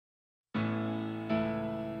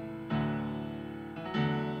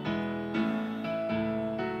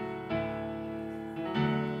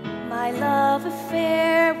My love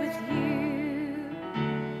affair with you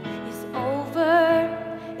is over,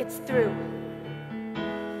 it's through.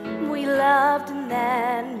 We loved and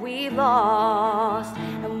then we lost,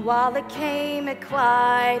 and while it came at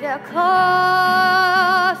quite a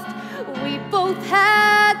cost, we both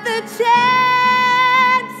had the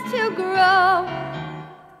chance to grow.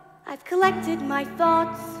 I've collected my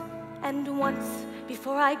thoughts, and once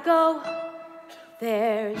before I go,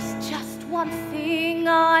 there's just one thing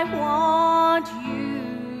I want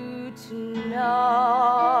you to know.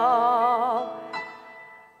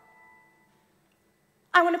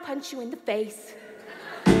 I want to punch you in the face,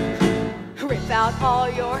 rip out all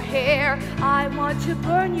your hair. I want to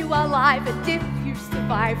burn you alive, and if you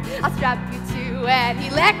survive, I'll strap you to an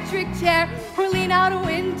electric chair, or lean out a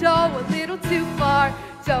window a little too far.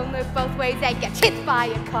 Don't look both ways and get hit by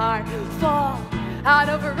a car. Fall out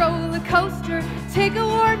of a roller coaster, take a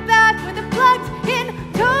warm bath with a plugged-in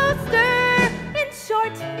toaster. In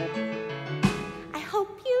short, I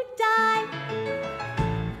hope you die.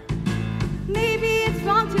 Maybe it's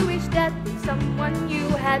wrong to wish death on someone you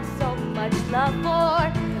had so much love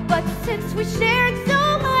for, but since we shared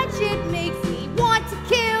so much, it makes me want to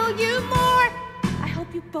kill you more. I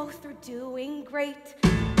hope you both are doing great.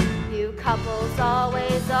 You couples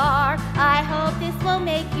always are. I hope this will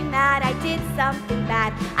make you mad. I did something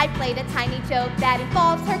bad. I played a tiny joke that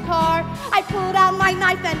involves her car. I pulled out my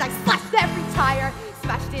knife and I slashed every tire,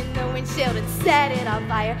 smashed in the windshield and set it on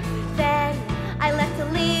fire. Then I left a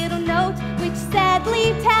little note which said,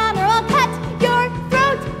 leave town or I'll cut your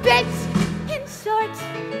throat, bitch. In short,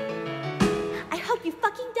 I hope you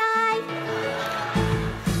fucking die.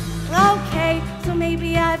 Okay, so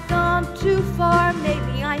maybe I've gone too far.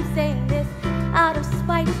 Maybe I'm saying this out of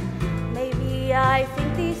spite. Maybe I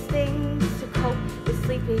think these things to cope with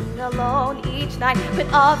sleeping alone each night. But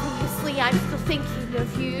obviously I'm still thinking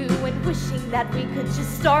of you and wishing that we could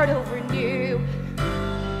just start over new.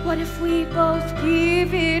 What if we both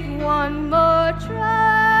give it one more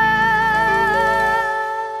try?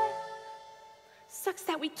 Sucks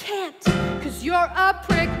that we can't, 'cause you're a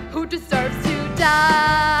prick who deserves to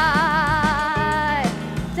die.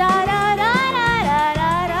 Da da da da da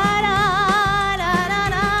da da da da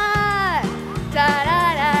da da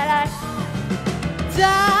da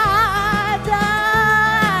da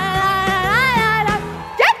da.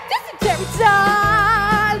 Get dysentery. Da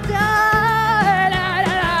da da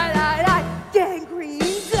da da.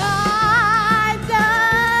 Gangrene. Da da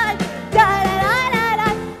da da da da.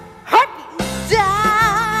 Herpes. Da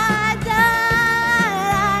da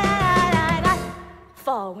da da.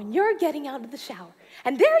 Fall when you're getting out of the shower,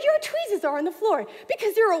 and there your tweezers are on the floor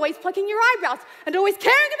because you're always plucking your eyebrows and always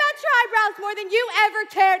caring about your eyebrows more than you ever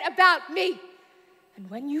cared about me. And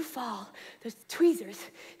when you fall, those tweezers,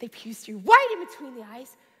 they pierce you right in between the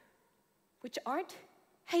eyes, which aren't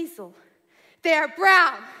hazel, they're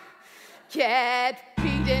brown. Get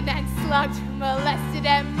beaten and slugged, molested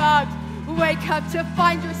and mugged. Wake up to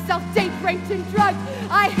find yourself date raped and drugged.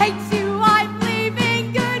 I hate you, I'm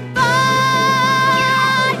leaving, goodbye.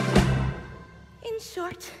 In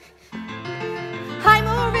short,